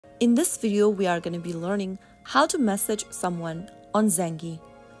In this video, we are going to be learning how to message someone on Zangi.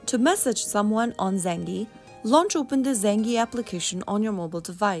 To message someone on Zangi, launch open the Zangi application on your mobile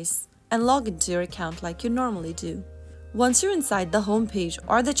device and log into your account like you normally do. Once you're inside the home page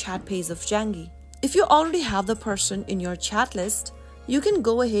or the chat page of Zangi, if you already have the person in your chat list, you can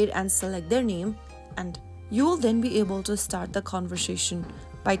go ahead and select their name, and you will then be able to start the conversation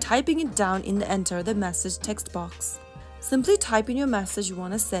by typing it down in the enter the message text box. Simply type in your message you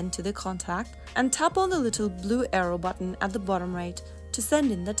want to send to the contact and tap on the little blue arrow button at the bottom right to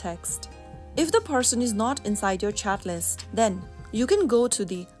send in the text. If the person is not inside your chat list, then you can go to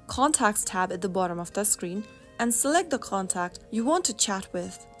the Contacts tab at the bottom of the screen and select the contact you want to chat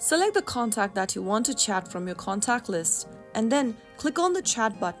with. Select the contact that you want to chat from your contact list and then click on the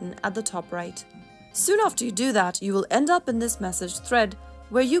chat button at the top right. Soon after you do that, you will end up in this message thread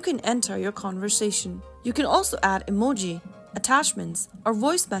where you can enter your conversation. You can also add emoji, attachments, or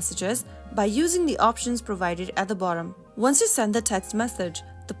voice messages by using the options provided at the bottom. Once you send the text message,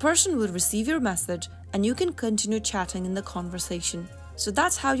 the person will receive your message and you can continue chatting in the conversation. So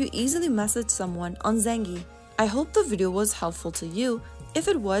that's how you easily message someone on Zangi. I hope the video was helpful to you. If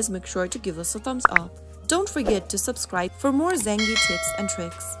it was, make sure to give us a thumbs up. Don't forget to subscribe for more Zangi tips and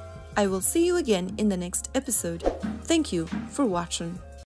tricks. I will see you again in the next episode. Thank you for watching.